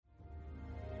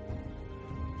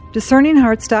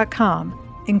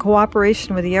DiscerningHearts.com, in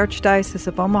cooperation with the Archdiocese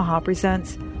of Omaha,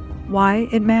 presents Why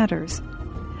It Matters,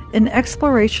 an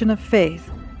exploration of faith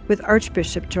with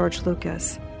Archbishop George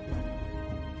Lucas.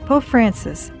 Pope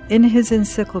Francis, in his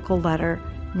encyclical letter,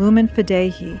 Lumen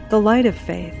Fidei, the Light of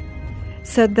Faith,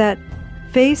 said that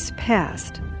faith's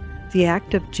past, the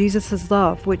act of Jesus'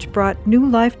 love which brought new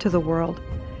life to the world,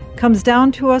 comes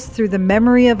down to us through the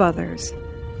memory of others,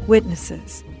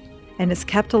 witnesses, and is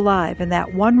kept alive in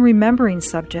that one remembering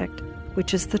subject,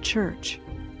 which is the Church.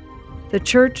 The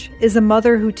Church is a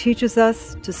mother who teaches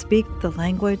us to speak the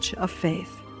language of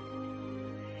faith.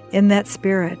 In that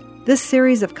spirit, this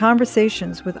series of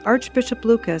conversations with Archbishop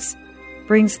Lucas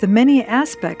brings the many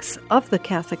aspects of the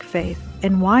Catholic faith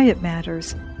and why it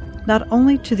matters, not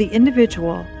only to the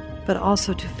individual, but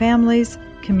also to families,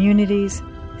 communities,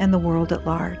 and the world at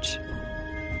large.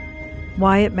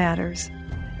 Why It Matters,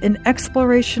 an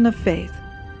exploration of faith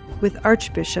with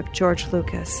Archbishop George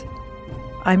Lucas.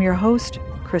 I'm your host,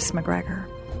 Chris McGregor.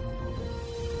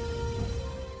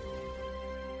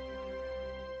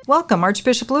 Welcome,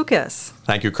 Archbishop Lucas.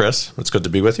 Thank you, Chris. It's good to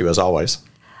be with you, as always.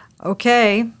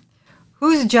 Okay.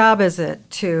 Whose job is it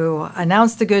to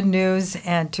announce the good news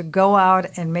and to go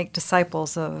out and make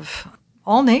disciples of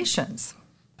all nations?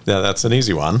 Yeah, that's an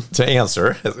easy one to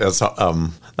answer. It's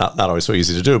not always so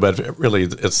easy to do, but really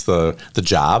it's the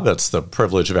job, it's the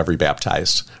privilege of every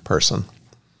baptized person.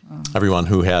 Everyone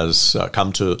who has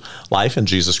come to life in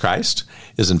Jesus Christ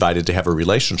is invited to have a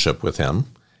relationship with Him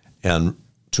and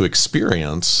to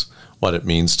experience what it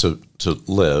means to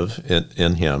live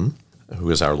in Him,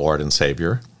 who is our Lord and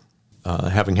Savior.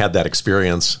 Having had that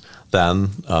experience,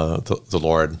 then the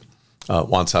Lord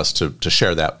wants us to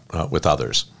share that with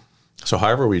others. So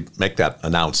however we make that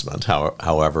announcement,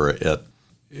 however it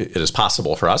is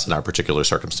possible for us in our particular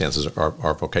circumstances or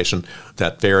our vocation,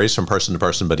 that varies from person to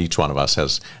person, but each one of us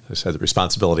has the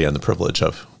responsibility and the privilege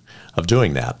of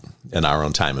doing that in our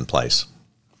own time and place.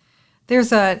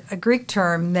 There's a Greek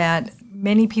term that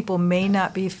many people may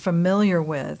not be familiar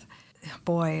with.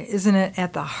 Boy, isn't it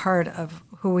at the heart of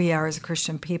who we are as a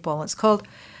Christian people? It's called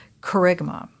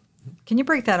kerygma. Can you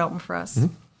break that open for us?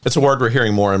 Mm-hmm. It's a word we're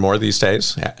hearing more and more these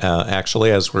days,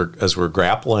 actually, as we're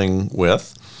grappling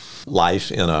with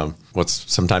life in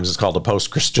what's sometimes is called a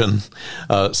post-Christian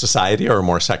society or a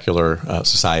more secular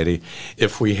society.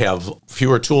 If we have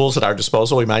fewer tools at our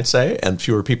disposal, we might say, and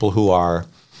fewer people who are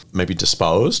maybe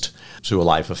disposed to a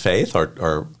life of faith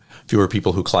or fewer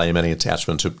people who claim any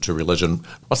attachment to religion,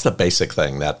 what's the basic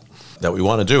thing that we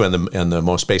want to do and the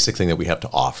most basic thing that we have to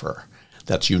offer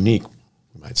that's unique,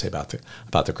 we might say,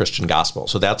 about the Christian gospel?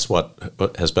 So that's what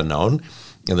has been known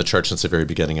in the Church since the very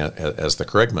beginning as the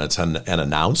kerygma. It's an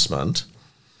announcement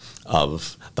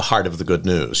of the heart of the good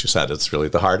news. You said it's really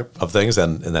the heart of things,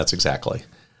 and that's exactly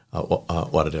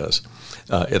what it is.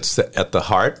 It's at the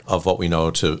heart of what we know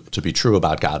to be true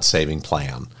about God's saving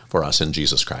plan for us in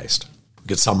Jesus Christ. We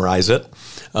could summarize it.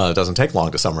 It doesn't take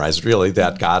long to summarize it, really,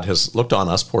 that God has looked on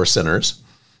us, poor sinners,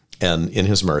 and in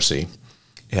His mercy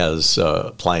has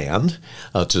planned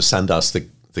to send us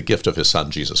the gift of His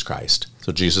Son, Jesus Christ.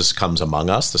 So Jesus comes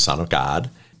among us, the Son of God,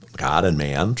 God and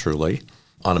man, truly,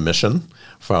 on a mission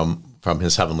from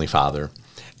His Heavenly Father.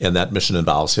 And that mission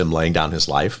involves Him laying down His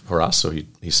life for us, so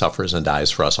He suffers and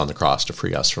dies for us on the cross to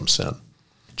free us from sin.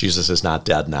 Jesus is not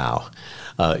dead now.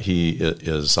 He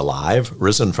is alive,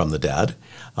 risen from the dead.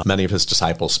 Many of His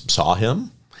disciples saw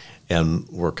Him and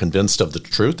were convinced of the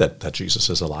truth that Jesus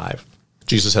is alive.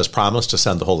 Jesus has promised to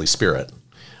send the Holy Spirit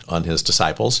on His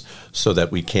disciples so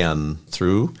that we can,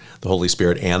 through the Holy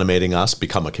Spirit animating us,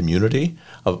 become a community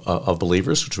of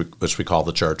believers, which we call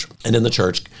the Church. And in the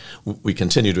Church, we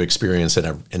continue to experience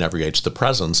in every age the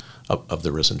presence of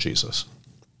the risen Jesus.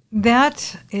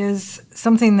 That is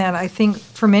something that I think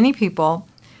for many people,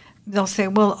 they'll say,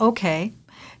 well, okay,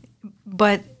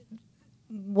 but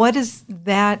what is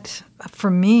that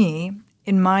for me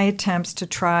in my attempts to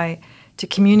try to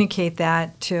communicate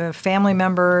that to family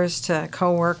members, to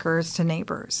coworkers, to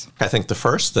neighbors? I think the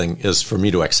first thing is for me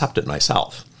to accept it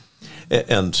myself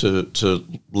and to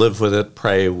live with it,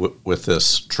 pray with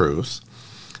this truth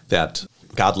that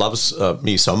God loves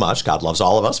me so much. God loves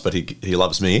all of us, but He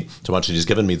loves me so much that He's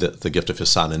given me the gift of His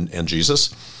Son. And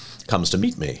Jesus comes to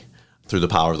meet me through the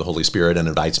power of the Holy Spirit and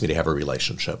invites me to have a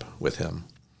relationship with Him.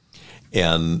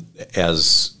 And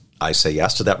as I say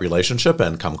yes to that relationship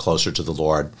and come closer to the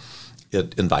Lord,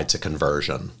 it invites a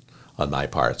conversion on my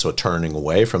part. So a turning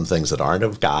away from things that aren't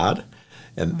of God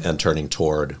and turning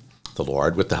toward the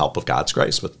Lord with the help of God's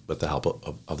grace, with the help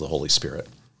of the Holy Spirit.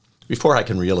 Before I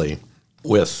can really,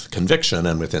 with conviction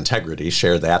and with integrity,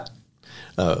 share that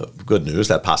good news,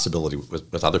 that possibility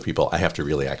with other people, I have to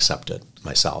really accept it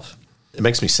myself. It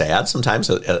makes me sad sometimes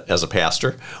as a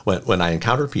pastor when I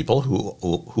encounter people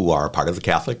who are part of the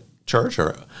Catholic Church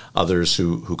or others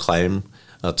who claim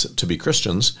to be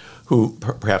Christians, who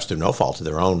perhaps through no fault of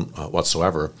their own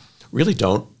whatsoever, really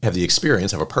don't have the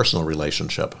experience of a personal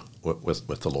relationship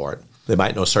with the Lord. They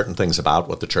might know certain things about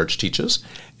what the church teaches,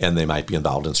 and they might be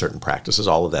involved in certain practices.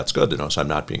 All of that's good, so I'm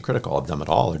not being critical of them at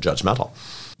all or judgmental.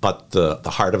 But the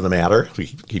heart of the matter, we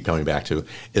keep coming back to,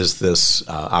 is this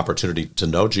opportunity to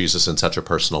know Jesus in such a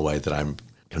personal way that I'm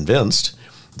convinced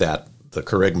that the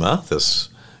kerygma, this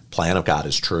plan of God,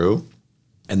 is true,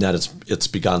 and that it's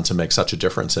begun to make such a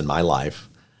difference in my life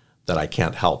that I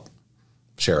can't help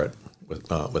share it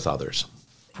with others.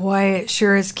 Boy, it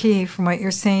sure is key from what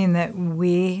you're saying that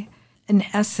we, in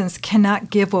essence, cannot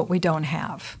give what we don't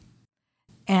have.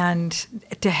 And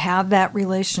to have that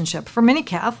relationship, for many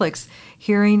Catholics,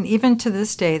 hearing even to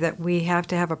this day that we have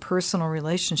to have a personal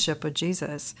relationship with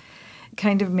Jesus,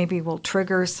 kind of maybe will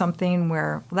trigger something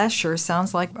where that sure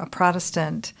sounds like a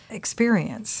Protestant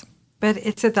experience. But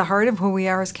it's at the heart of who we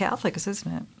are as Catholics,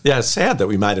 isn't it? Yeah, it's sad that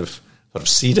we might have sort of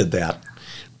ceded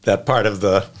that part of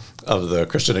the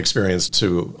Christian experience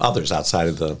to others outside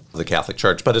of the Catholic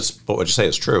Church. But what you say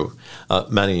is true.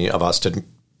 Many of us didn't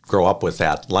grow up with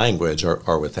that language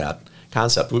or with that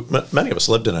concept. Many of us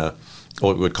lived in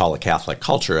what we would call a Catholic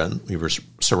culture, and we were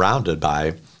surrounded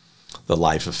by the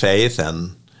life of faith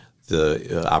and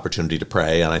the opportunity to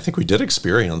pray. And I think we did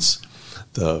experience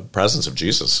the presence of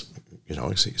Jesus.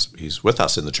 He's with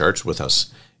us in the church, with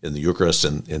us in the Eucharist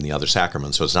and in the other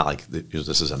sacraments. So it's not like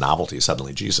this is a novelty.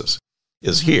 Suddenly Jesus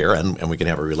is here and we can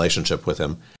have a relationship with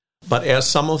him. But as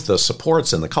some of the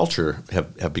supports in the culture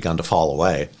have begun to fall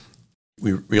away,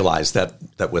 we realize that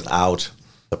without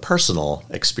the personal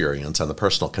experience and the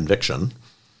personal conviction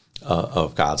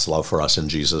of God's love for us in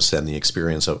Jesus and the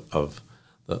experience of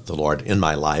the Lord in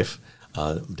my life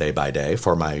day by day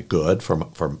for my good,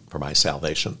 for my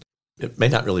salvation, it may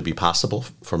not really be possible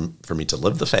for me to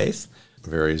live the faith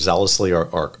very zealously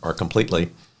or completely.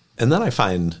 And then I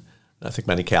think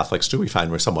many Catholics do, we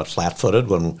find we're somewhat flat-footed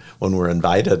when we're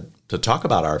invited to talk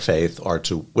about our faith or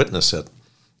to witness it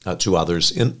to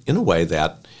others in a way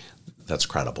that's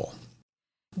credible.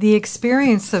 The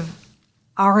experience of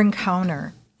our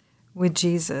encounter with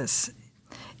Jesus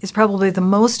is probably the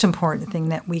most important thing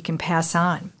that we can pass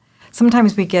on.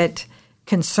 Sometimes we get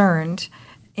concerned,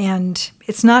 and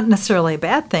it's not necessarily a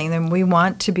bad thing, and we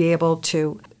want to be able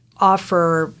to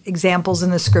offer examples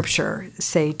in the Scripture,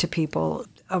 say, to people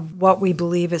of what we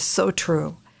believe is so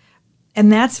true.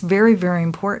 And that's very, very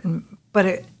important, but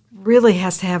it really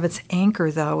has to have its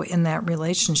anchor, though, in that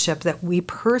relationship that we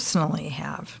personally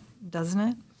have, doesn't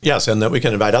it? Yes, and that we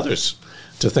can invite others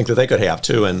to think that they could have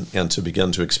too, and to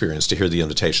begin to experience, to hear the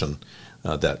invitation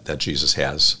that Jesus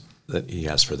has, that he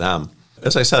has for them.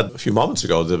 As I said a few moments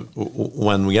ago,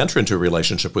 when we enter into a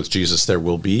relationship with Jesus, there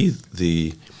will be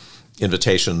the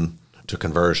invitation to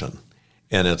conversion.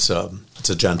 And it's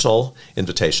a gentle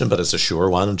invitation, but it's a sure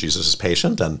one, and Jesus is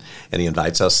patient, and he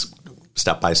invites us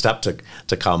step by step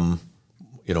to come,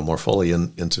 more fully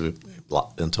into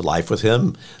life with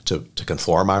him, to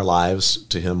conform our lives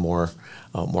to him more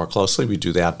closely. We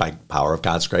do that by power of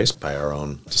God's grace, by our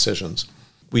own decisions.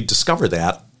 We discover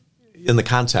that in the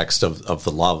context of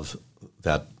the love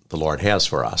that the Lord has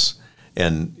for us,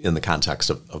 and in the context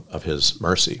of his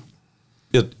mercy.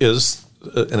 It is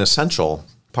an essential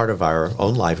part of our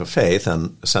own life of faith,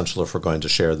 and essential if we're going to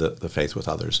share the faith with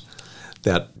others,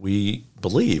 that we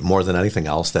believe more than anything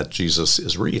else that Jesus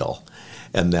is real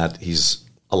and that he's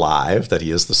alive, that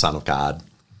he is the Son of God.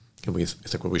 And we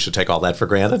think we should take all that for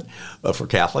granted for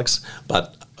Catholics,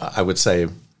 but I would say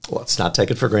let's not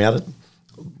take it for granted.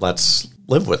 Let's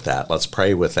live with that. Let's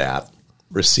pray with that.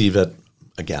 Receive it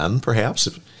again, perhaps,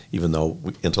 even though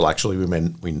intellectually we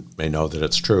may know that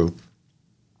it's true.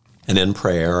 And in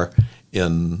prayer,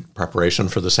 in preparation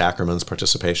for the sacraments,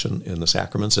 participation in the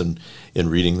sacraments, and in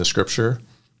reading the Scripture,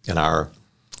 in our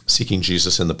seeking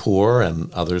Jesus in the poor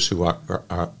and others who are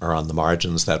on the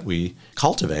margins, that we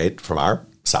cultivate from our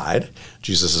side.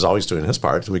 Jesus is always doing his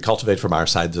part. We cultivate from our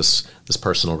side this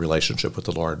personal relationship with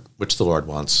the Lord, which the Lord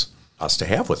wants us to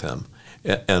have with him.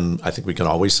 And I think we can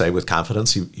always say with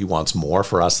confidence he wants more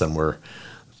for us than we're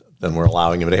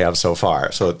allowing him to have so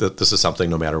far. So this is something,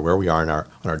 no matter where we are on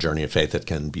our journey of faith, that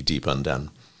can be deepened and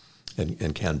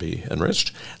can be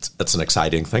enriched. It's an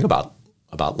exciting thing about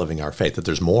living our faith, that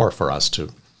there's more for us to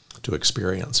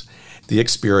experience. The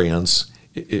experience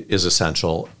is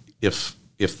essential if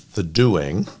the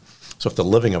doing, so if the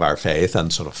living of our faith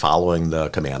and sort of following the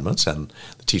commandments and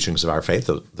the teachings of our faith,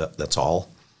 that's all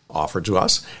offered to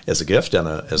us as a gift and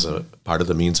as a part of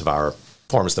the means of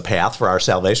forms the path for our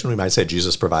salvation. We might say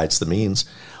Jesus provides the means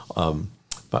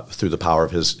but through the power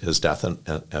of his death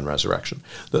and resurrection.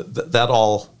 That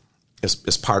all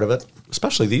is part of it,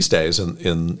 especially these days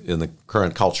in the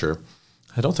current culture.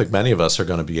 I don't think many of us are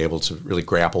going to be able to really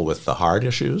grapple with the hard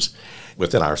issues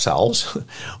within ourselves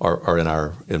or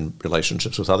in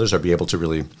relationships with others, or be able to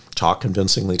really talk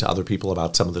convincingly to other people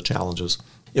about some of the challenges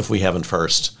if we haven't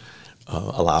first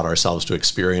allowed ourselves to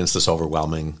experience this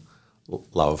overwhelming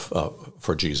love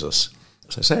for Jesus.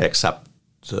 As I say, accept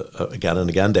again and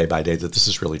again, day by day, that this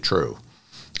is really true.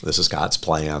 This is God's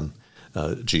plan.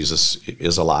 Jesus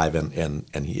is alive,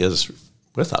 and he is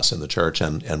with us in the church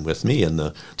and with me in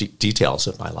the details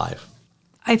of my life.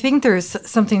 I think there's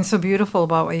something so beautiful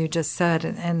about what you just said,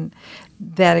 and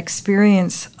that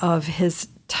experience of his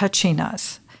touching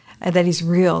us, and that he's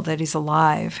real, that he's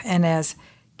alive. And as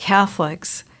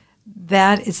Catholics,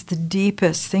 that is the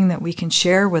deepest thing that we can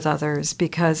share with others,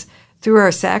 because through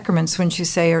our sacraments, wouldn't you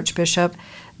say, Archbishop,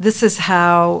 this is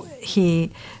how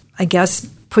he, I guess,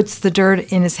 puts the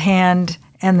dirt in his hand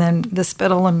and then the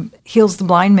spittle and heals the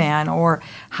blind man, or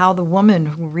how the woman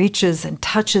who reaches and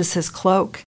touches his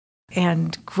cloak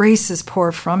and grace is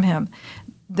poured from him.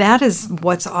 That is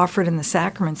what's offered in the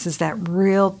sacraments, is that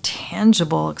real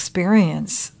tangible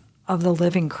experience of the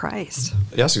living Christ.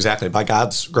 Yes, exactly. By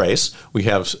God's grace, we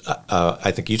have,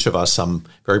 I think each of us, some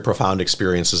very profound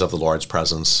experiences of the Lord's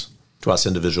presence to us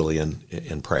individually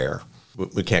in prayer.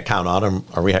 We can't count on them,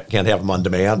 or we can't have them on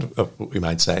demand, we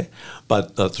might say.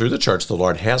 But through the church, the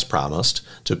Lord has promised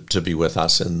to be with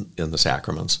us in the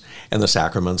sacraments. And the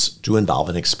sacraments do involve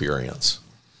an experience.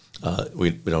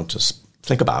 We don't just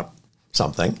think about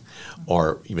something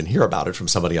or even hear about it from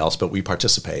somebody else, but we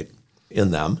participate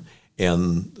in them.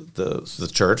 And the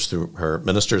church, through her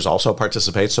ministers, also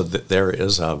participate, so that there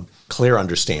is a clear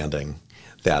understanding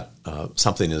that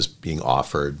something is being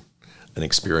offered, an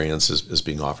experience is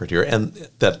being offered here, and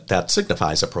that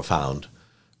signifies a profound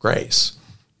grace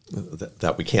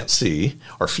that we can't see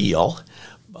or feel,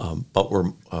 but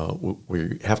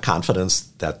we have confidence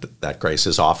that grace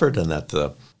is offered, and that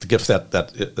the gift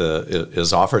that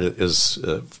is offered is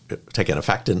taking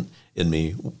effect in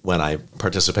me when I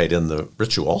participate in the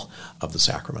ritual of the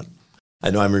sacrament.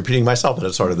 I know I'm repeating myself, but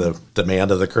it's sort of the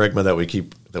demand of the kerygma that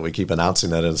we keep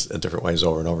announcing that in different ways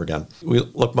over and over again. We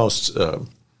look most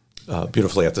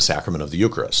beautifully at the sacrament of the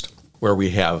Eucharist, where we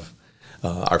have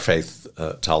our faith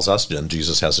tells us, and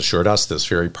Jesus has assured us, this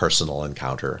very personal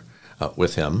encounter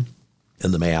with him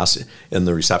in the Mass, in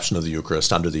the reception of the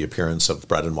Eucharist, under the appearance of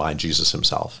bread and wine. Jesus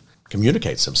himself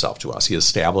communicates himself to us. He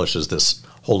establishes this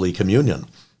Holy Communion.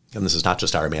 And this is not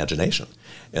just our imagination,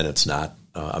 and it's not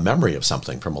a memory of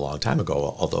something from a long time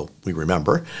ago, although we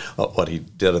remember what he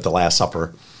did at the Last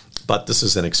Supper. But this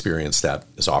is an experience that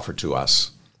is offered to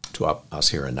us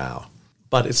here and now.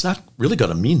 But it's not really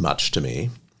going to mean much to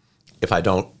me if I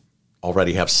don't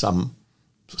already have some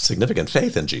significant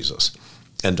faith in Jesus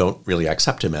and don't really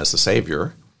accept him as the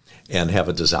Savior and have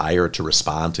a desire to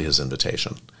respond to his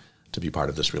invitation to be part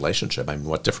of this relationship. I mean,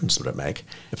 what difference would it make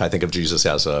if I think of Jesus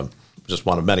as just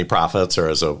one of many prophets, or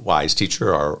as a wise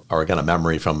teacher, or again, a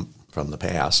memory from the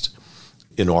past?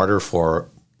 In order for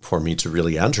me to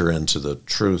really enter into the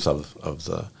truth of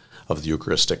the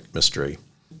Eucharistic mystery,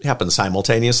 it happens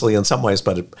simultaneously in some ways,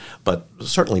 but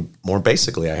certainly more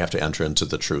basically, I have to enter into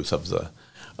the truth of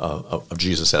of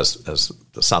Jesus as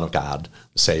the Son of God,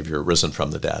 the Savior, risen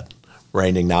from the dead,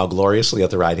 reigning now gloriously at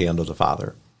the right hand of the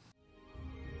Father.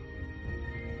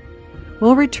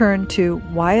 We'll return to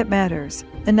Why It Matters,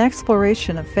 an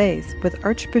exploration of faith with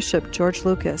Archbishop George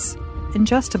Lucas, in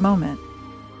just a moment.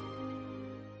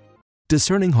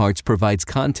 Discerning Hearts provides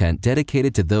content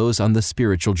dedicated to those on the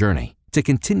spiritual journey. To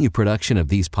continue production of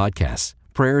these podcasts,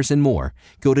 prayers, and more,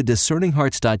 go to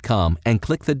discerninghearts.com and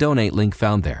click the donate link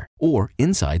found there, or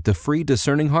inside the free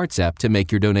Discerning Hearts app to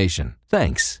make your donation.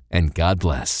 Thanks, and God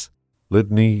bless.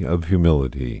 Litany of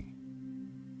Humility.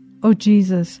 O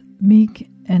Jesus, meek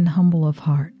and humble of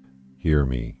heart, Hear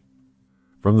me.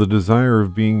 From the desire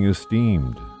of being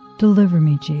esteemed, deliver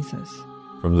me, Jesus.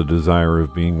 From the desire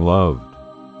of being loved,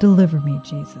 Deliver me,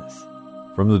 Jesus.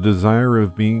 from the desire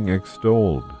of being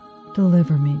extolled,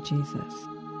 Deliver me, Jesus.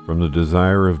 from the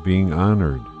desire of being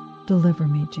honored, Deliver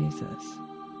me, Jesus.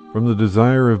 from the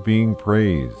desire of being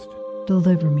praised,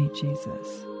 Deliver me,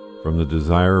 Jesus. from the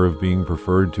desire of being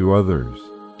preferred to others,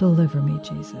 Deliver me,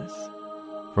 Jesus.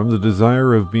 from the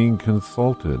desire of being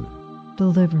consulted,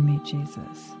 Deliver me,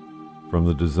 Jesus. from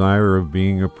the desire of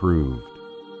being approved,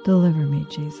 Deliver me,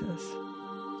 Jesus.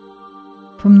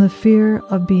 From the fear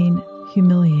of being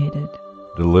humiliated,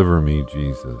 deliver me,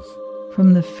 Jesus.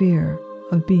 from the fear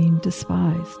of being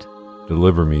despised,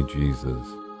 Deliver me, Jesus.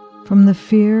 from the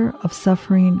fear of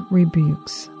suffering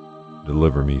rebukes,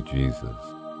 Deliver me, Jesus.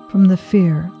 from the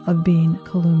fear of being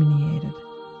calumniated,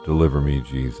 Deliver me,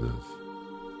 Jesus.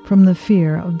 from the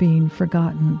fear of being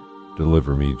forgotten,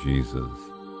 Deliver me, Jesus.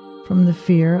 from the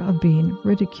fear of being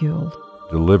ridiculed,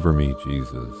 Deliver me,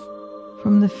 Jesus.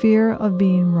 from the fear of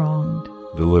being wronged,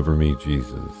 Deliver me,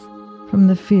 Jesus. from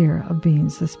the fear of being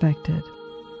suspected,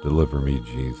 Deliver me,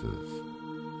 Jesus.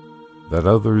 That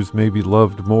others may be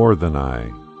loved more than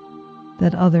I,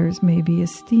 that others may be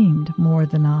esteemed more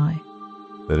than I,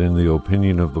 that in the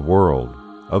opinion of the world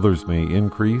others may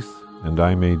increase and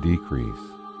I may decrease,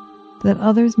 that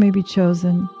others may be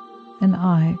chosen and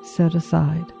I set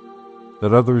aside,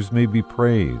 that others may be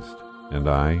praised and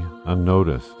I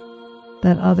unnoticed,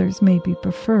 that others may be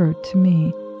preferred to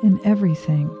me in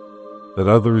everything, that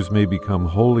others may become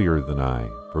holier than I,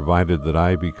 provided that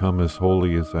I become as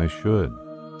holy as I should.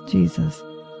 Jesus,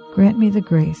 grant me the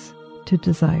grace to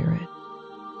desire it.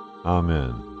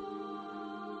 Amen.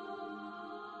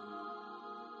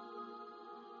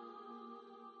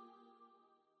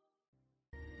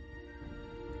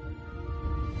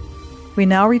 We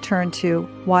now return to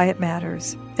Why It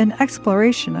Matters, an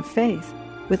exploration of faith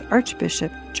with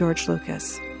Archbishop George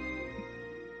Lucas.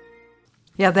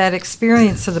 Yeah, that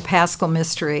experience of the Paschal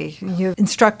Mystery, you've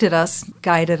instructed us,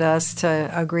 guided us to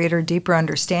a greater, deeper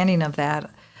understanding of that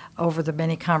over the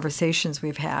many conversations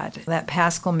we've had. That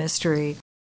Paschal Mystery,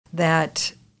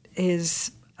 that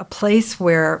is a place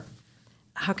where,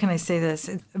 how can I say this?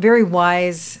 A very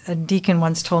wise deacon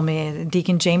once told me,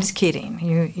 Deacon James Keating,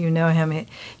 you know him,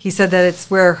 he said that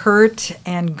it's where hurt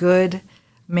and good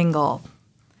mingle.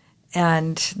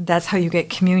 And that's how you get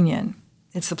communion.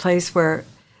 It's the place where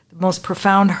the most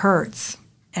profound hurts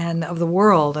and of the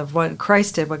world, of what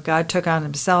Christ did, what God took on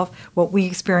himself, what we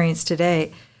experience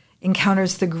today,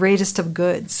 encounters the greatest of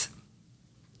goods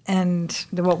and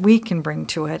what we can bring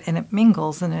to it, and it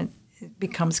mingles and it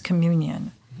becomes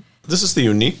communion. This is the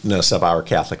uniqueness of our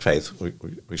Catholic faith,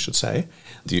 we should say,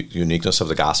 the uniqueness of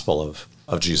the gospel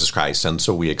of Jesus Christ. And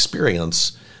so we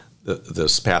experience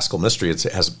this Paschal Mystery. It's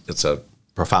a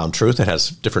profound truth. It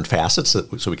has different facets,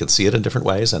 so we can see it in different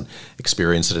ways and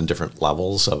experience it in different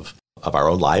levels of our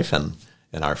own life and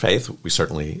in our faith. We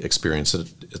certainly experience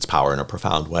its power in a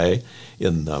profound way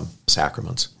in the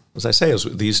sacraments. As I say,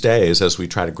 these days, as we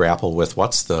try to grapple with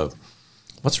what's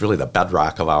really the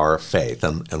bedrock of our faith,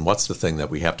 and what's the thing that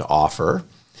we have to offer,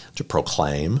 to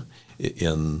proclaim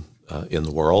in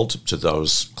the world to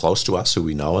those close to us who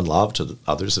we know and love, to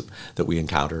others that we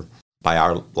encounter by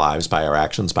our lives, by our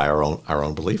actions, by our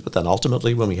own belief. But then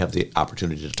ultimately, when we have the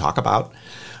opportunity to talk about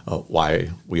why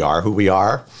we are who we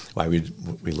are, why we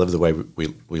live the way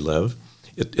we live,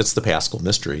 it's the Paschal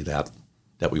Mystery that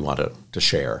we want to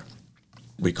share.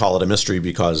 We call it a mystery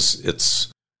because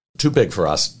it's too big for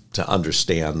us to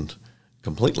understand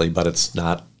completely, but it's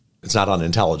not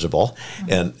unintelligible,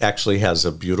 and actually has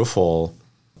a beautiful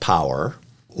power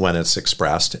when it's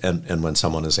expressed and when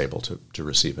someone is able to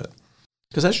receive it.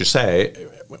 Because as you say,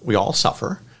 we all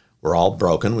suffer. We're all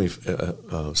broken. We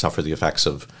suffer the effects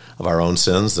of our own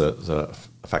sins, the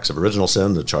effects of original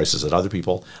sin, the choices that other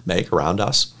people make around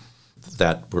us,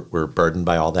 that we're burdened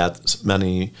by all that.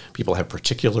 Many people have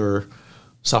particular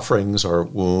sufferings or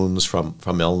wounds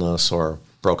from illness or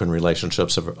broken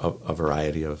relationships, a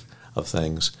variety of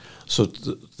things. So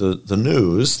the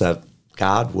news that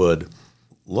God would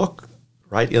look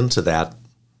right into that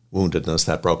woundedness,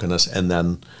 that brokenness, and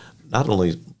then not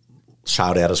only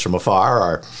shout at us from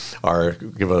afar or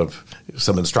give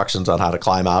some instructions on how to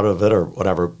climb out of it or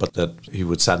whatever, but that he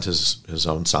would send his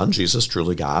own son, Jesus,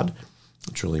 truly God,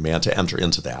 truly man, to enter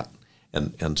into that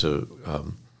and to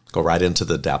go right into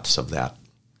the depths of that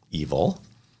evil,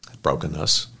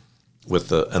 brokenness,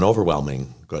 with an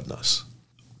overwhelming goodness.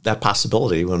 That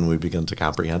possibility, when we begin to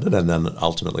comprehend it, and then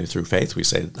ultimately through faith, we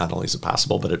say not only is it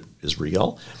possible, but it is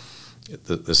real.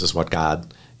 This is what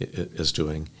God is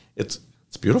doing. It's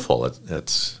beautiful.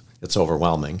 It's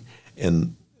overwhelming,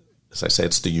 and as I say,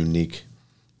 it's the unique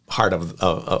heart of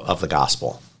the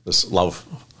gospel. This love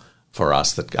for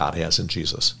us that God has in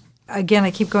Jesus. Again,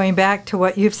 I keep going back to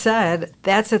what you've said.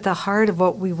 That's at the heart of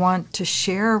what we want to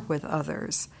share with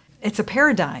others. It's a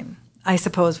paradigm, I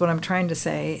suppose, what I'm trying to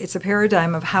say. It's a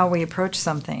paradigm of how we approach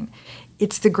something.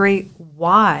 It's the great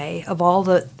why of all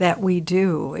that we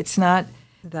do. It's not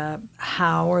the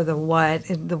how or the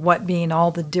what being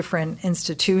all the different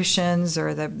institutions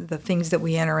or the things that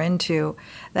we enter into.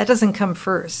 That doesn't come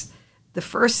first. The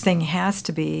first thing has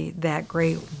to be that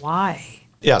great why.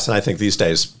 Yes, and I think these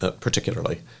days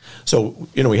particularly. So,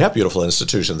 we have beautiful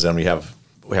institutions, and we have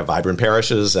we have vibrant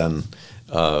parishes and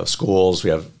schools.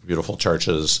 We have beautiful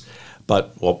churches.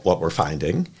 But what we're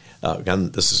finding,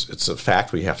 again, it's a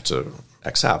fact we have to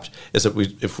accept, is that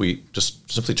if we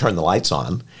just simply turn the lights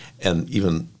on and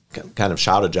even kind of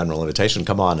shout a general invitation,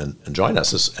 come on and join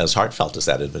us, as heartfelt as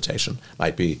that invitation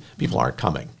might be, people aren't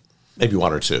coming. Maybe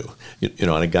one or two.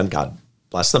 And again, God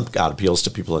bless them. God appeals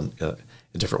to people in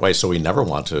different ways, so we never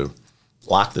want to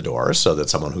lock the doors so that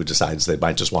someone who decides they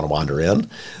might just want to wander in,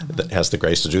 that has the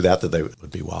grace to do that they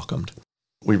would be welcomed.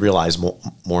 We realize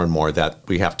more and more that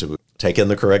we have to take in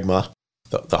the kerygma,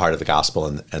 the heart of the gospel,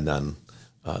 and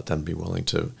then be willing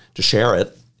to share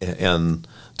it and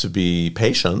to be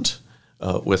patient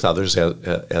with others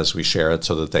as we share it,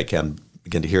 so that they can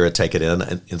begin to hear it, take it in.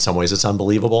 And in some ways, it's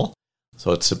unbelievable.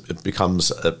 So it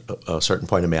becomes a certain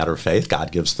point a matter of faith.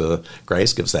 God gives the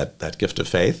grace, gives that gift of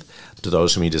faith to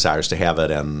those whom He desires to have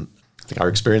it. And I think our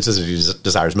experience is that He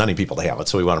desires many people to have it.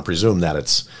 So we want to presume that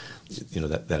it's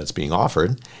that it's being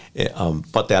offered,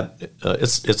 but that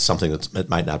it's something that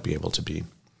might not be able to be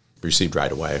received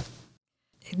right away.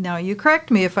 Now, you correct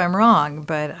me if I'm wrong,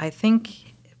 but I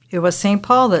think it was St.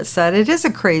 Paul that said it is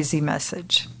a crazy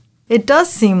message. It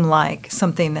does seem like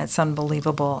something that's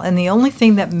unbelievable, and the only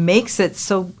thing that makes it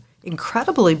so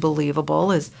incredibly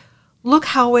believable is, look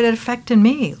how it affected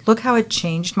me. Look how it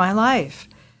changed my life.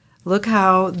 Look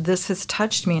how this has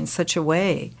touched me in such a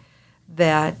way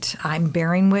that I'm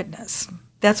bearing witness.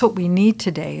 That's what we need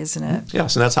today, isn't it?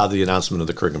 Yes, and that's how the announcement of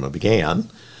the kerygma began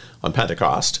on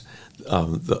Pentecost.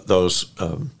 Those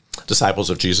disciples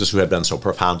of Jesus who had been so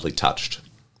profoundly touched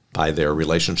by their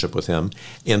relationship with Him,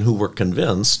 and who were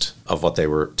convinced of what they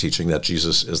were teaching, that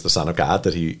Jesus is the Son of God,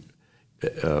 that He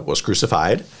was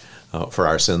crucified for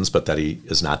our sins, but that He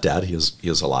is not dead, He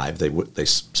is alive. They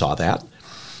saw that,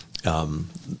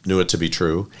 knew it to be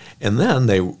true, and then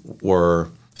they were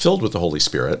filled with the Holy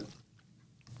Spirit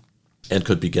and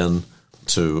could begin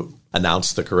to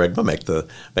announce the kerygma,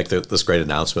 make this great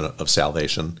announcement of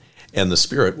salvation. And the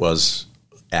Spirit was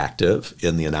active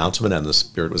in the announcement, and the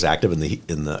Spirit was active in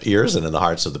the ears and in the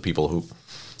hearts of the people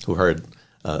who heard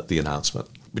the announcement.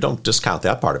 We don't discount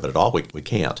that part of it at all. We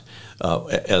can't.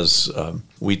 As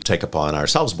we take upon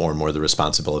ourselves more and more the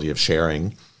responsibility of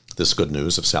sharing this good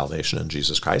news of salvation in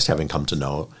Jesus Christ, having come to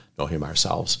know Him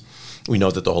ourselves, we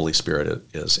know that the Holy Spirit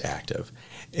is active.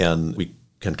 And we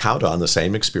can count on the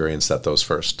same experience that those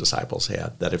first disciples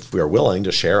had, that if we are willing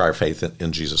to share our faith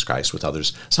in Jesus Christ with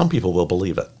others, some people will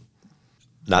believe it.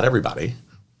 Not everybody.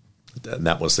 And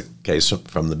that was the case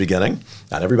from the beginning.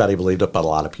 Not everybody believed it, but a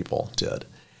lot of people did.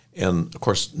 And, of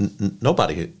course,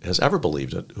 nobody has ever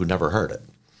believed it who never heard it,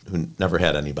 who never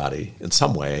had anybody in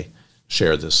some way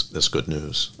share this good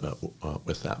news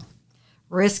with them.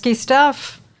 Risky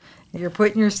stuff. You're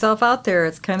putting yourself out there.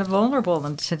 It's kind of vulnerable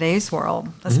in today's world,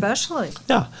 especially.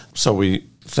 Mm-hmm. Yeah. So we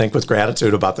think with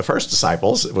gratitude about the first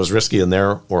disciples. It was risky in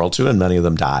their world, too, and many of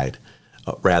them died,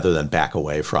 rather than back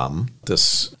away from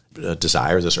this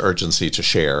desire, this urgency to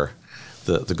share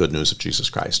the good news of Jesus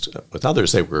Christ with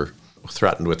others. They were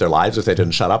threatened with their lives if they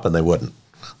didn't shut up, and they wouldn't.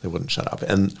 They wouldn't shut up.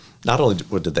 And not only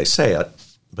did they say it,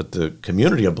 but the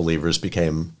community of believers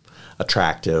became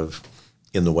attractive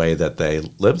in the way that they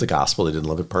lived the gospel. They didn't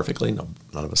live it perfectly. No,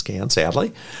 none of us can,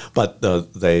 sadly. But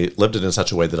they lived it in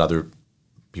such a way that other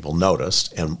people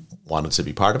noticed and wanted to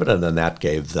be part of it, and then that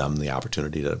gave them the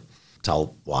opportunity to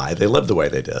tell why they lived the way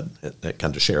they did,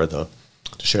 and to share the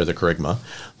kerygma.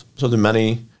 So there are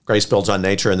many grace builds on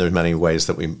nature, and there's many ways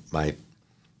that we might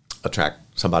attract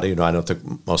somebody. I don't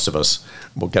think most of us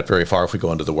will get very far if we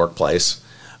go into the workplace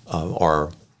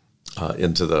or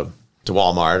to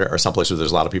Walmart or someplace where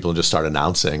there's a lot of people and just start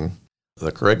announcing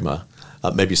the kerygma.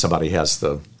 Maybe somebody has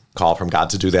the call from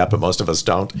God to do that, but most of us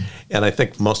don't. And I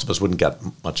think most of us wouldn't get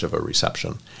much of a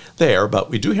reception there. But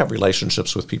we do have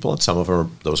relationships with people, and some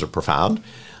of those are profound.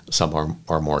 Some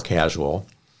are more casual.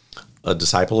 A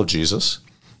disciple of Jesus,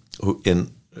 who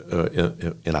in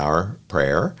our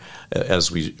prayer,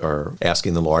 as we are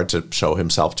asking the Lord to show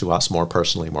Himself to us more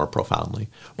personally, more profoundly,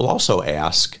 we'll also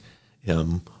ask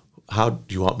Him, how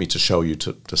do you want me to show you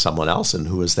to someone else, and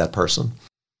who is that person?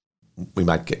 We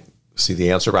might see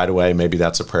the answer right away. Maybe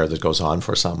that's a prayer that goes on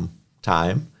for some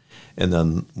time. And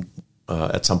then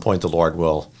at some point the Lord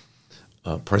will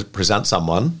present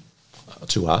someone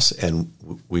to us, and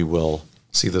we will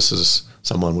see this as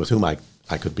someone with whom I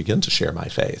could begin to share my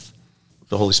faith.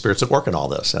 The Holy Spirit's at work in all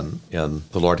this, and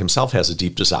the Lord Himself has a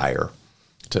deep desire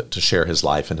to share His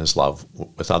life and His love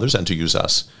with others, and to use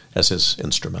us as His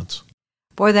instruments.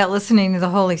 Boy, that listening to the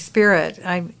Holy Spirit,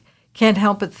 I can't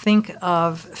help but think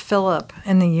of Philip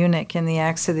and the eunuch in the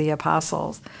Acts of the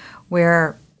Apostles,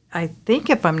 where I think,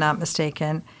 if I'm not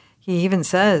mistaken, He even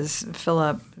says,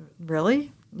 Philip,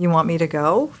 really? You want me to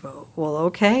go? Well,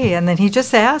 okay. And then he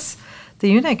just asks the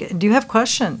eunuch, do you have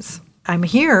questions? I'm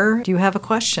here. Do you have a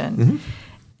question? Mm-hmm.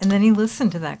 And then he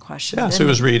listened to that question. Yeah, so he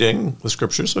was reading the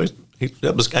scriptures. So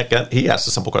he asked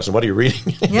a simple question, what are you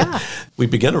reading? Yeah. We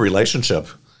begin a relationship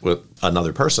with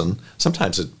another person.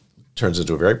 Sometimes it turns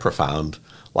into a very profound,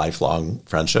 lifelong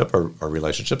friendship or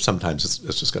relationship. Sometimes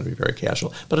it's just going to be very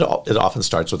casual. But it often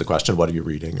starts with the question, what are you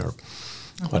reading? Or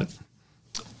what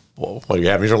are you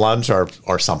having for lunch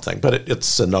or something? But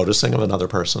it's a noticing of another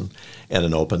person and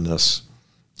an openness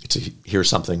to hear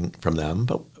something from them.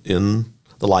 But in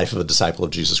the life of a disciple of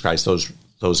Jesus Christ,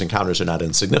 those encounters are not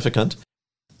insignificant,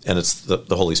 and it's the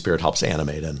Holy Spirit helps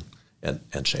animate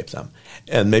and shape them.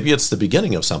 And maybe it's the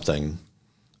beginning of something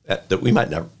that we might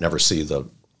never see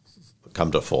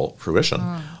come to full fruition,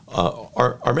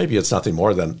 or maybe it's nothing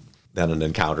more than an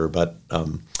encounter, but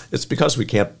it's because we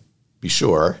can't be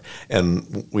sure,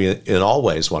 and we in all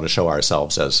ways want to show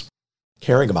ourselves as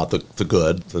caring about the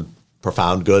good, the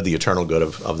profound good, the eternal good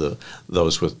of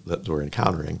those that we're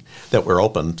encountering, that we're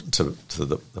open to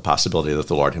the possibility that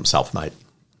the Lord himself might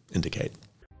indicate.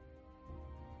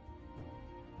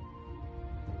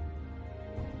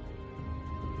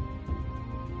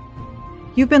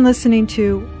 You've been listening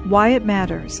to Why It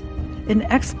Matters, an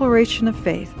exploration of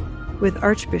faith with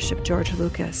Archbishop George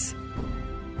Lucas.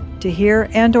 To hear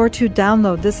and or to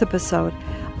download this episode,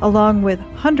 along with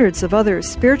hundreds of other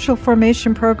spiritual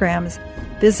formation programs,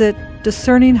 visit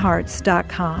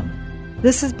discerninghearts.com.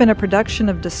 This has been a production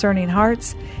of Discerning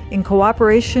Hearts in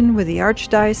cooperation with the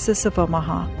Archdiocese of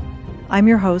Omaha. I'm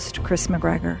your host, Chris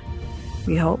McGregor.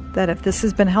 We hope that if this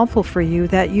has been helpful for you,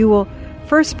 that you will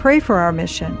first pray for our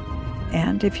mission,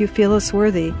 and if you feel us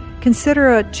worthy,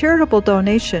 consider a charitable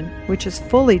donation, which is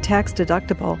fully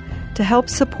tax-deductible, to help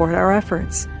support our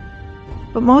efforts.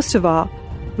 But most of all,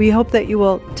 we hope that you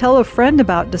will tell a friend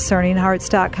about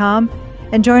discerninghearts.com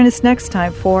and join us next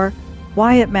time for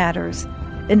Why It Matters,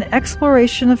 an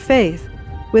exploration of faith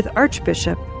with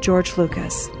Archbishop George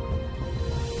Lucas.